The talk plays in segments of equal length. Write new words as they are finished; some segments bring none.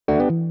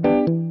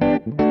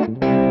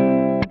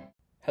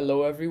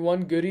Hello,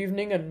 everyone. Good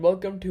evening, and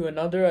welcome to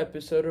another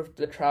episode of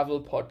the Travel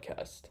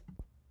Podcast.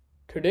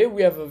 Today,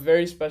 we have a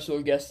very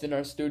special guest in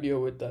our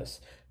studio with us,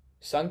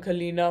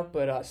 Sankhalina,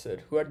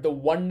 who had the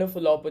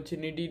wonderful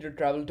opportunity to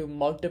travel to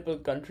multiple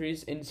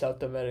countries in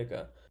South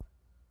America.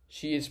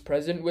 She is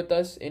present with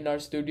us in our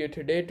studio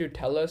today to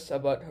tell us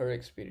about her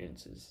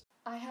experiences.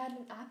 I had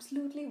an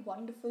absolutely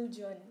wonderful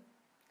journey.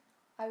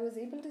 I was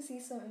able to see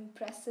some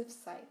impressive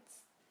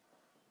sights.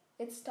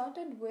 It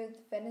started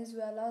with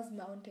Venezuela's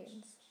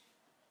mountains.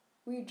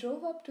 We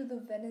drove up to the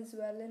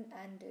Venezuelan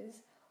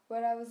Andes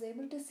where I was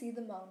able to see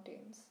the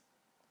mountains.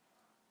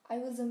 I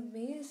was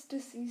amazed to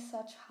see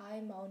such high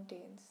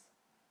mountains.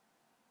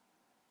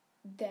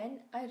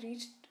 Then I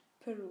reached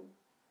Peru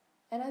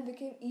and I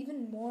became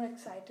even more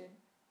excited.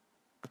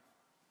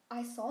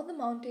 I saw the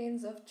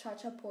mountains of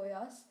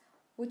Chachapoyas,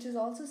 which is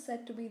also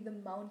said to be the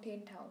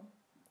mountain town.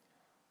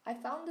 I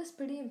found this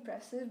pretty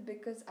impressive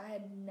because I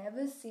had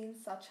never seen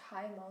such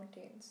high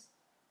mountains.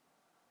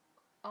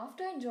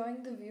 After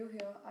enjoying the view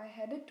here, I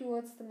headed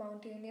towards the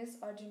mountainous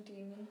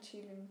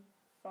Argentinian-Chilean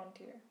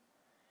frontier.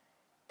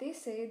 They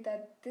say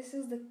that this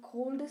is the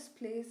coldest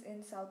place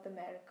in South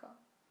America.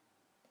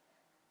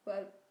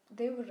 Well,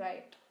 they were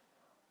right.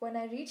 When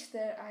I reached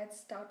there, I had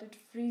started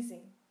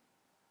freezing.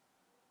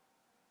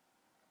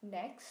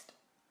 Next,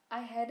 I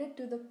headed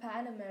to the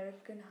Pan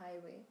American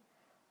Highway,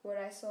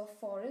 where I saw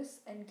forests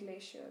and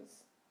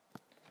glaciers.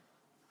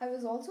 I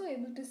was also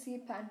able to see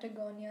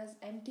Patagonia's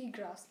empty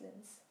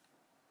grasslands.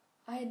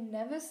 I had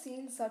never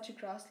seen such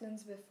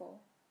grasslands before.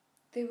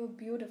 They were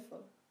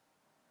beautiful.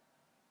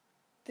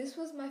 This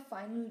was my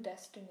final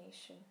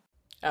destination.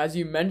 As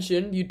you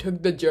mentioned, you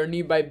took the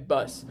journey by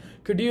bus.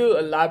 Could you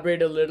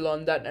elaborate a little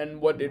on that and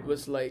what it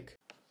was like?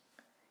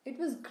 It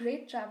was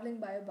great traveling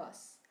by a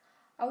bus.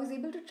 I was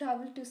able to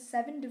travel to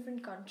 7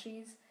 different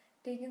countries,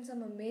 taking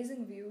some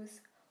amazing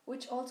views,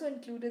 which also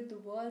included the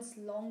world's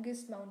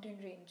longest mountain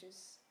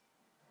ranges.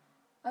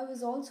 I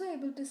was also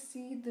able to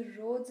see the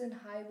roads and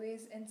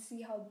highways and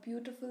see how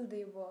beautiful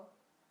they were.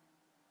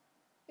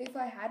 If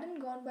I hadn't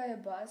gone by a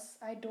bus,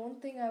 I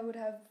don't think I would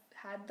have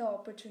had the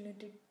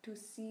opportunity to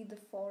see the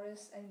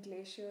forests and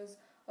glaciers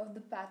of the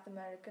Path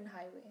American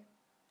Highway.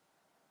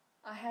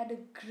 I had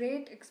a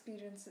great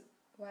experience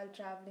while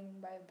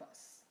traveling by a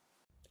bus.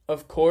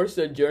 Of course,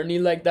 a journey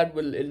like that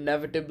will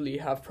inevitably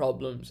have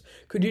problems.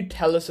 Could you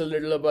tell us a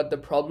little about the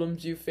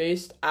problems you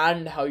faced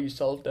and how you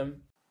solved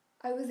them?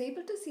 I was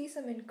able to see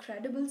some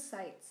incredible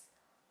sights.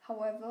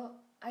 However,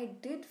 I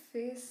did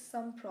face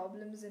some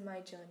problems in my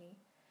journey,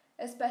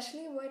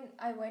 especially when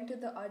I went to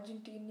the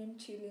Argentinian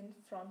Chilean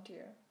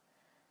frontier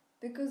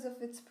because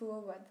of its poor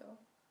weather.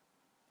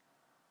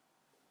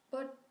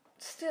 But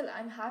still,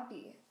 I'm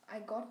happy. I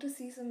got to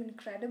see some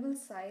incredible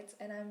sights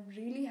and I'm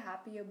really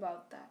happy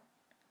about that.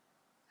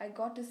 I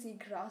got to see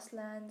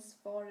grasslands,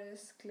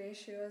 forests,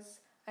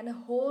 glaciers, and a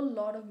whole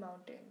lot of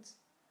mountains.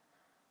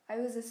 I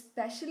was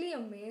especially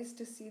amazed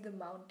to see the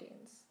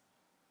mountains.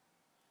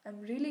 I'm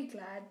really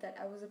glad that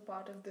I was a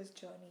part of this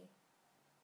journey.